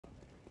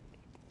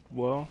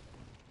Well,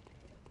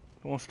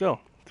 still,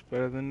 it's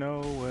better than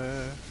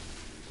nowhere.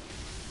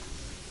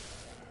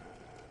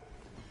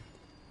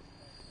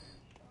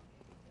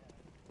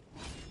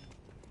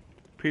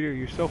 Peter,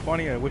 you're so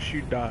funny, I wish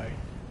you'd die.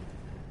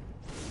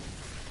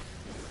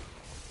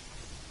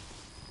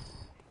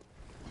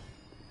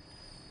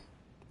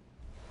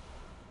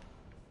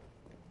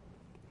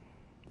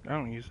 I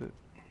don't use it.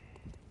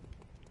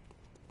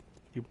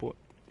 Your boy,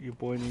 your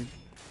boy need,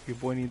 your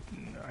boy need.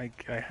 I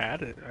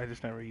had it. I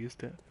just never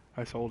used it.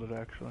 I sold it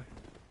actually.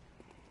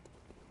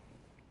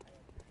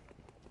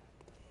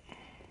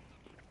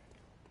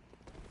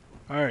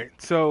 All right,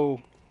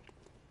 so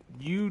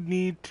you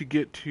need to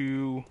get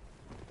to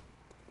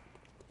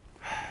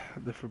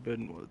the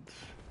Forbidden Woods,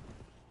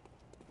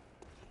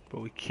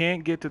 but we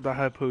can't get to the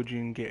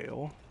Hypogean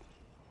Gale.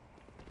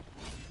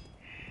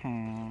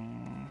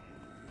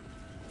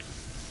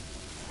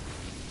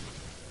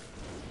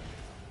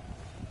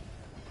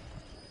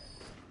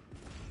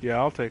 Yeah,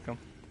 I'll take him.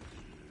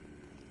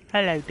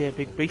 Hello there,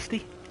 big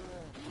beastie.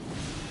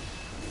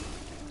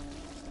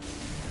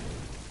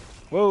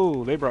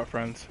 Whoa, they brought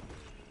friends.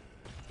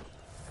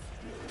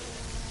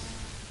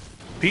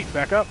 Pete,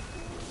 back up.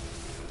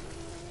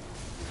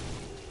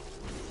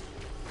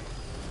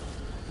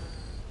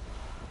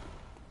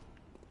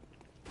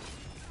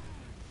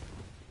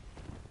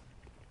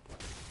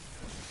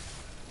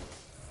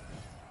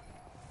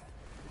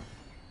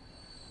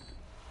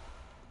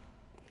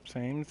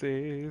 Same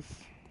as.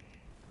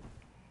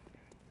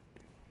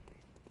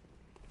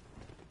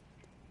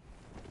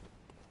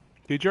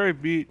 Did you already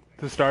beat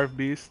the Starved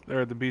Beast,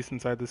 or the beast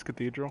inside this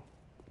cathedral?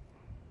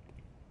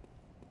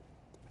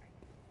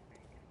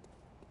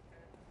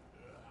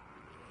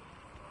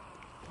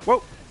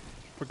 Whoa!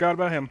 Forgot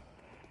about him.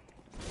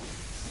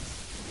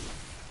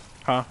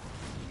 Huh?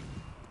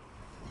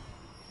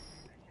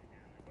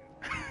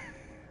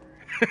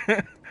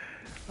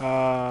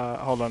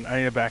 Hold on. I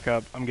need to back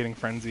up. I'm getting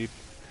frenzied.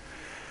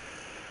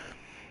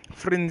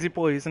 Frenzy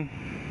poison.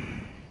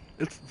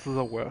 It's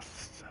the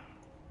worst.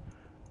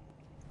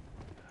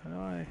 How do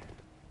I...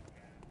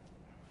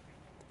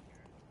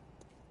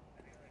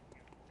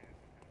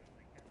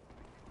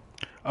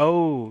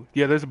 Oh,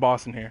 yeah, there's a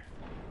boss in here.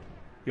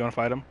 You wanna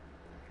fight him?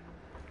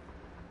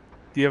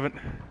 Do you have it?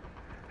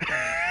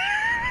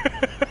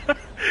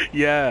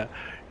 Yeah.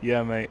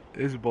 Yeah, mate.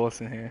 There's a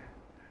boss in here.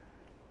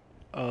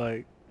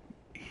 Like,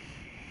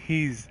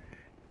 he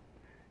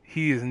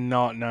is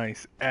not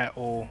nice at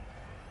all.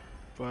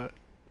 But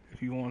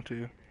if you want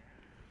to,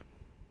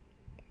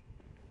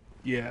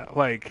 yeah,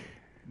 like,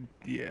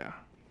 yeah,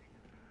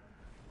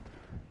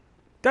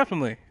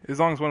 definitely. As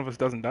long as one of us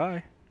doesn't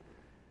die,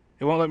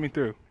 it won't let me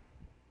through.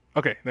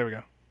 Okay, there we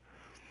go.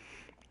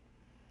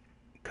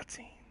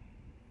 Cutscene.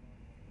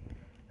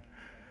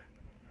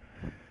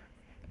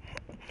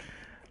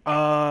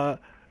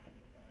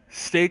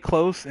 Stay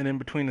close and in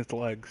between its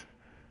legs.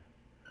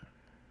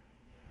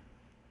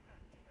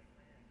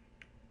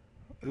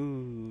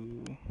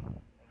 Ooh.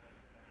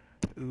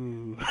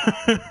 Ooh.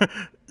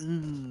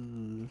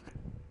 Ooh.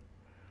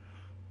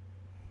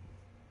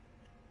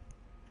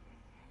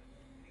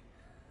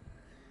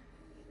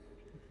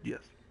 Yes.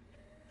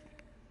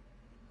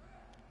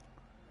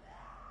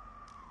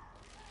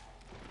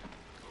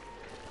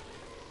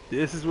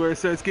 This is where it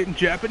starts getting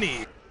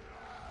Japanese.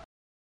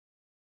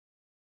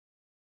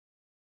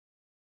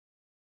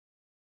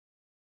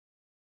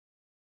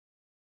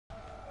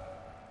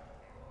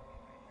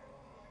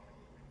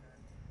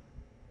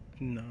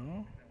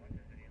 No.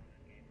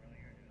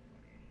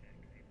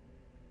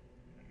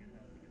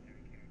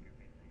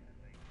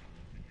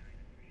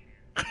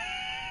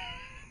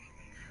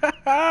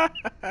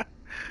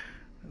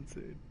 That's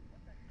it.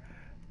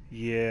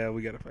 Yeah,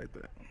 we gotta fight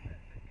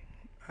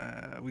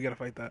that. We gotta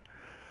fight that.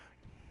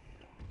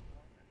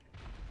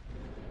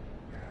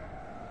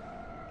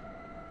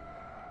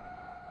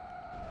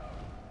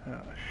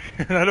 Oh,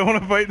 shit. I don't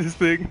want to fight this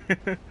thing.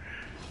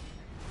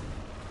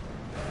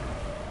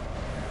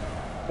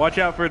 Watch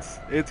out for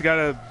it's got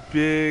a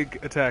big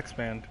attack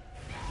span.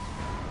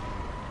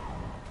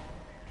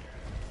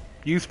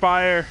 Use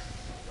fire.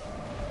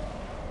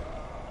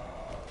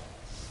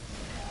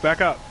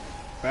 Back up.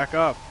 Back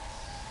up.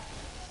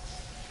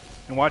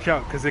 And watch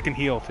out, because it can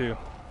heal too.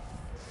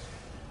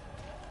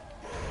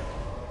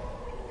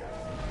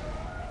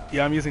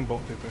 Yeah, I'm using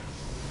bolt paper.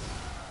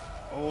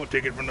 Oh,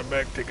 take it from the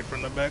back, take it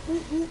from the back.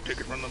 Ooh, ooh, take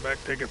it from the back,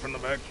 take it from the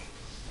back.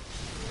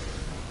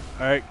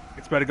 Alright,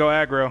 it's about to go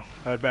aggro.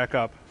 I'd back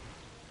up.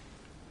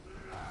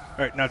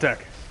 Alright, now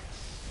attack.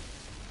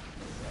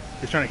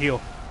 He's trying to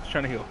heal. He's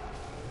trying to heal.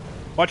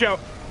 Watch out!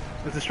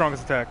 It's the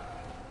strongest attack.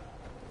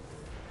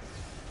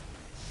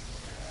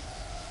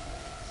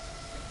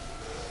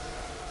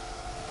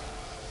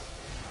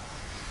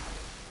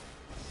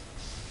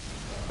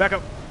 Back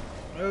up.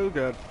 Oh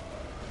god.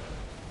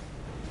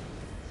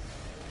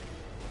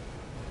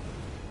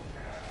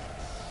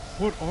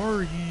 What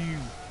are you?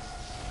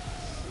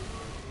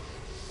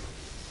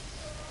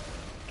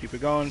 Keep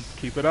it going.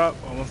 Keep it up.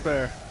 Almost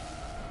there.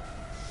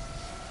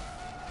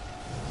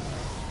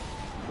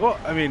 Well,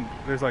 I mean,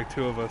 there's like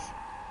two of us.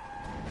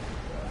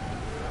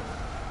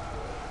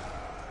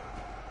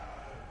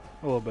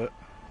 A little bit.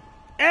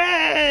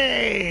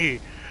 Hey!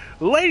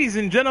 Ladies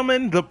and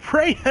gentlemen, the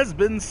prey has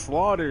been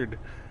slaughtered.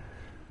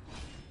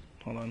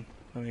 Hold on.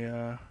 Let me,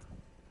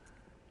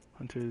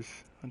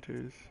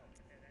 Hunters.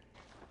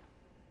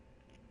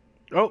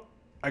 Oh!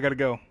 I gotta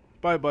go.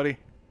 Bye, buddy.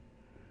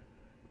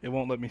 It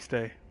won't let me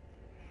stay.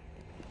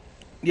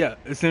 Yeah,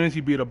 as soon as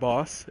you beat a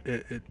boss,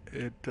 it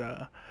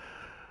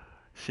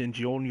sends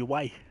you on your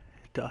way.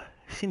 It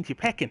sends you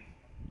packing.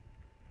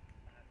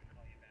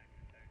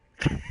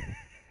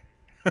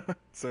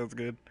 Sounds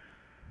good.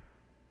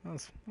 That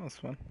was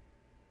fun.